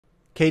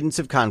Cadence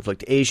of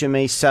Conflict, Asia,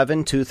 May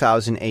 7,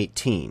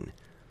 2018.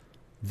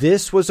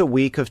 This was a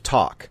week of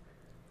talk.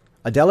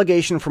 A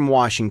delegation from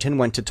Washington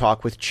went to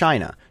talk with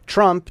China.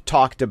 Trump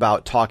talked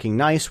about talking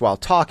nice while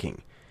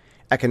talking.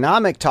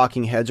 Economic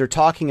talking heads are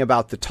talking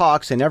about the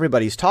talks, and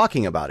everybody's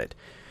talking about it.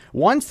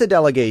 Once the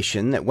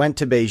delegation that went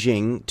to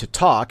Beijing to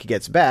talk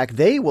gets back,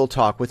 they will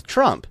talk with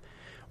Trump.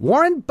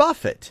 Warren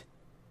Buffett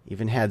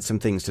even had some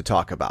things to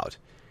talk about.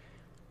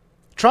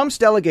 Trump's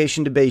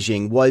delegation to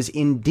Beijing was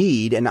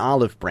indeed an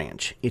olive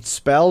branch. It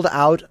spelled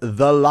out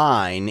the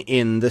line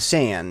in the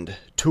sand,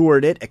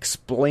 toured it,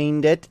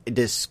 explained it,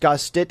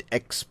 discussed it,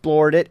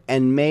 explored it,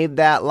 and made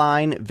that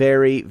line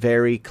very,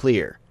 very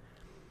clear.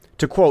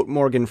 To quote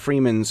Morgan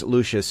Freeman's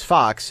Lucius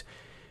Fox,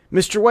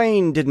 Mr.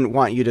 Wayne didn't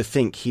want you to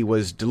think he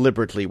was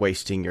deliberately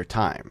wasting your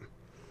time.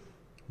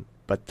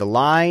 But the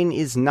line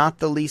is not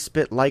the least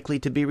bit likely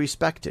to be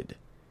respected.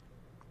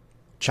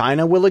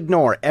 China will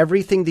ignore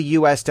everything the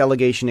U.S.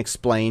 delegation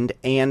explained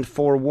and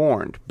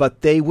forewarned,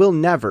 but they will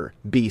never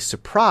be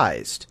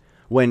surprised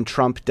when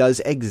Trump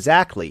does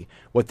exactly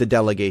what the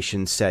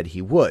delegation said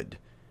he would,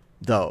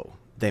 though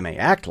they may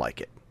act like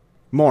it.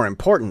 More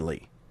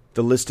importantly,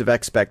 the list of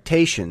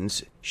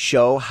expectations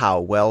show how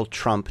well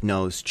Trump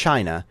knows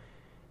China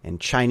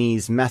and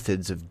Chinese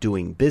methods of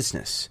doing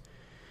business.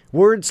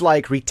 Words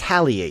like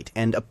retaliate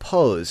and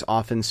oppose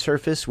often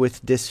surface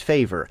with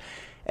disfavor,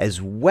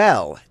 as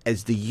well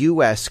as the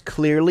U.S.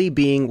 clearly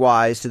being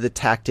wise to the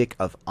tactic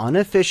of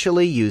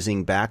unofficially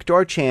using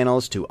backdoor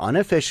channels to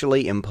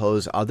unofficially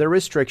impose other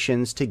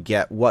restrictions to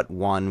get what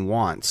one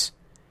wants.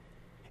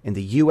 And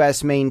the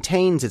U.S.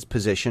 maintains its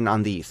position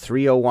on the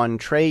 301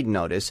 trade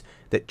notice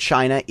that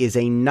China is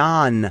a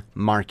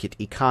non-market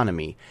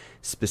economy,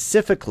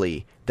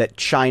 specifically that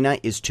China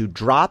is to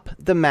drop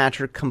the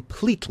matter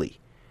completely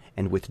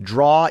and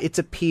withdraw its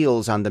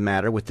appeals on the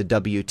matter with the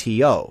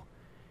WTO.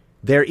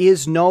 There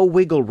is no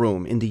wiggle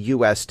room in the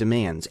U.S.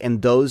 demands,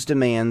 and those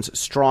demands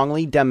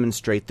strongly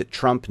demonstrate that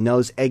Trump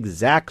knows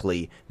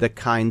exactly the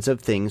kinds of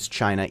things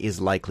China is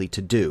likely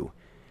to do.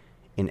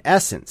 In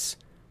essence,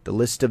 the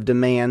list of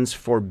demands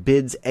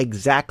forbids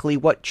exactly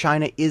what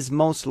China is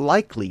most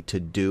likely to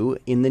do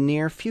in the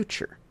near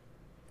future.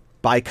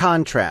 By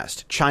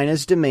contrast,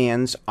 China's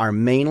demands are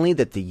mainly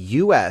that the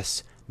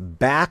U.S.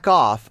 back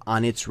off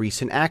on its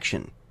recent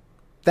action.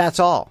 That's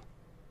all.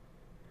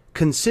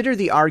 Consider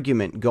the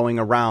argument going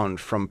around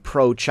from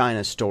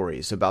pro-China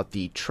stories about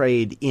the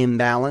trade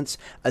imbalance,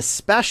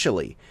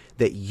 especially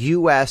that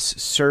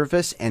U.S.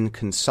 service and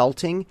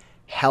consulting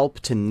help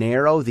to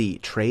narrow the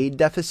trade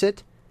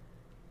deficit.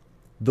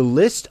 The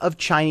list of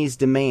Chinese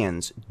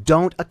demands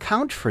don't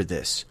account for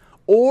this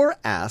or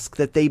ask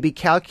that they be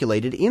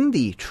calculated in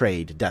the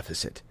trade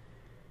deficit.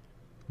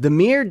 The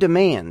mere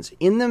demands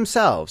in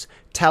themselves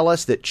tell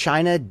us that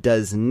China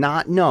does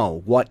not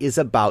know what is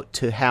about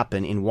to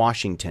happen in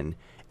Washington,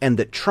 and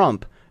that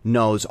Trump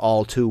knows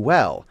all too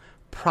well,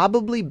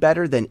 probably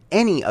better than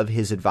any of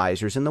his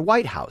advisors in the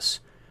White House,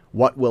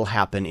 what will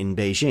happen in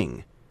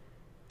Beijing.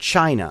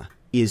 China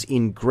is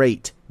in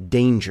great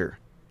danger.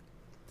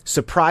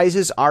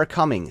 Surprises are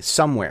coming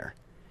somewhere.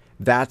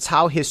 That's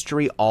how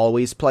history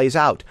always plays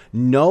out.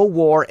 No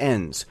war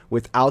ends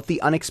without the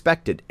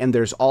unexpected, and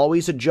there's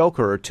always a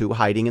joker or two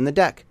hiding in the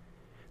deck.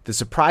 The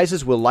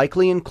surprises will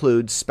likely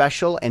include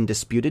special and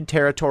disputed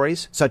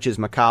territories, such as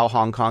Macau,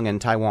 Hong Kong,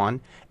 and Taiwan,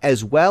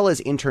 as well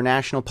as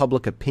international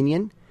public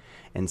opinion,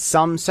 and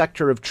some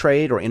sector of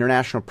trade or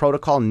international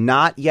protocol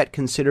not yet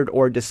considered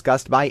or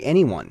discussed by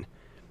anyone.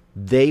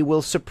 They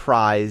will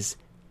surprise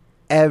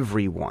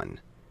everyone.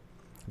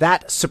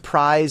 That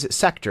surprise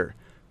sector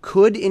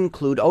could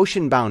include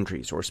ocean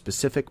boundaries or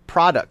specific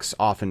products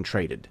often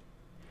traded.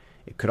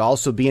 It could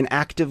also be an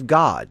act of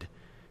God,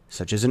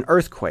 such as an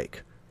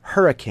earthquake,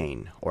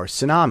 hurricane, or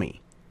tsunami.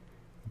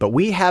 But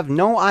we have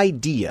no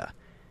idea,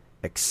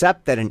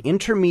 except that an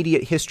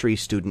intermediate history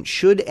student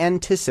should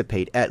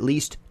anticipate at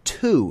least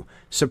 2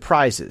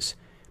 surprises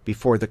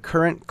before the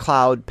current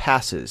cloud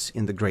passes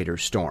in the greater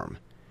storm.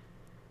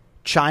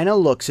 China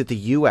looks at the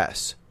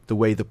U.S. the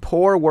way the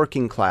poor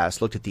working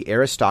class looked at the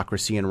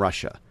aristocracy in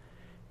Russia.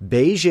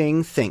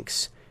 Beijing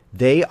thinks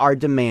they are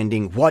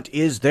demanding what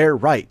is their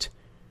right.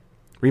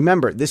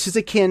 Remember, this is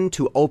akin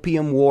to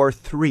Opium War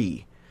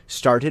III,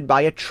 started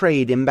by a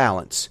trade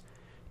imbalance.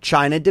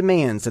 China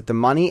demands that the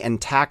money and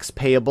tax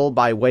payable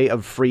by way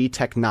of free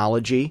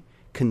technology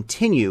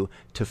continue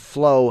to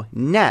flow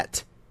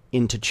net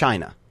into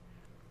China.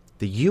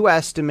 The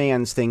U.S.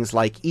 demands things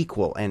like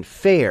equal and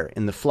fair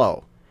in the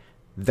flow.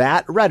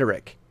 That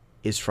rhetoric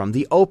is from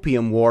the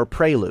Opium War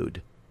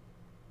prelude.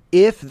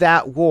 If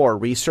that war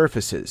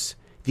resurfaces,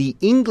 the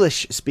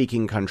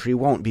English-speaking country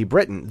won't be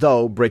Britain,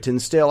 though Britain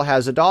still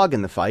has a dog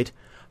in the fight.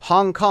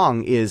 Hong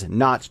Kong is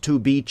not to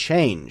be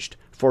changed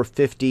for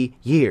 50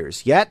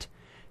 years. Yet,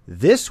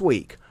 this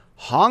week,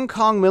 Hong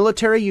Kong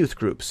military youth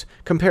groups,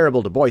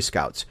 comparable to Boy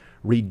Scouts,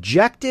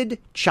 rejected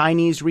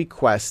Chinese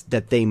requests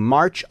that they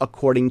march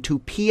according to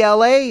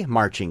PLA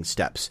marching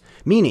steps,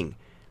 meaning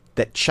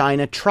that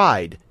China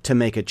tried to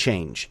make a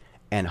change,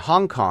 and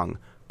Hong Kong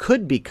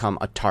could become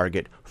a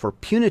target for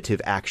punitive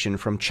action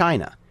from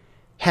China.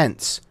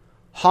 Hence,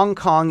 Hong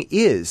Kong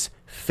is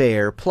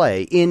fair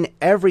play in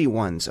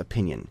everyone's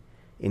opinion,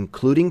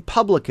 including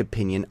public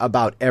opinion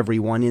about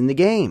everyone in the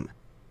game.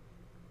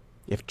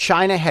 If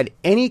China had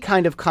any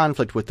kind of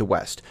conflict with the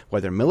West,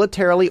 whether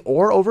militarily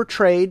or over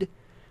trade,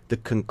 the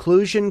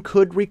conclusion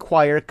could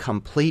require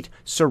complete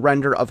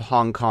surrender of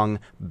Hong Kong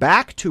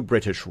back to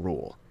British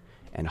rule,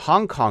 and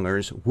Hong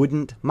Kongers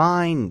wouldn't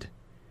mind.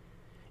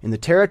 In the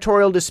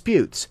territorial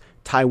disputes,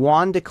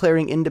 Taiwan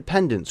declaring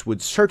independence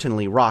would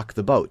certainly rock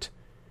the boat.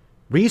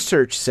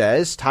 Research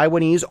says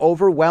Taiwanese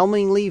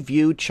overwhelmingly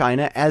view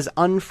China as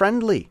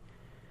unfriendly,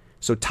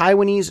 so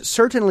Taiwanese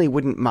certainly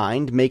wouldn't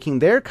mind making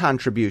their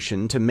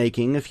contribution to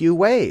making a few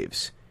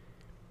waves.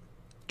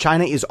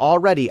 China is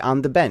already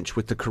on the bench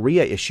with the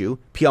Korea issue.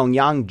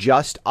 Pyongyang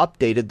just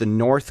updated the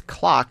North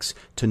clocks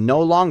to no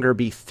longer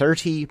be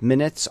 30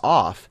 minutes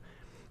off,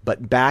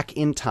 but back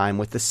in time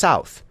with the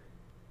South.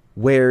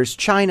 Where's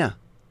China?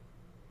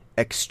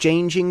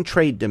 Exchanging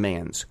trade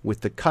demands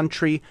with the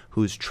country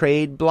whose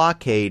trade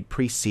blockade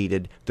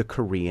preceded the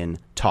Korean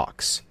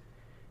talks.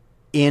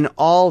 In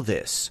all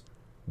this,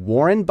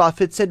 Warren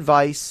Buffett's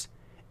advice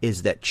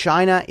is that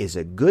China is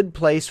a good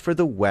place for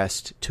the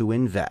West to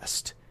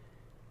invest.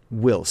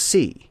 We'll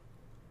see.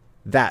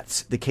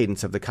 That's the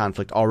cadence of the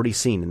conflict already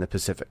seen in the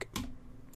Pacific.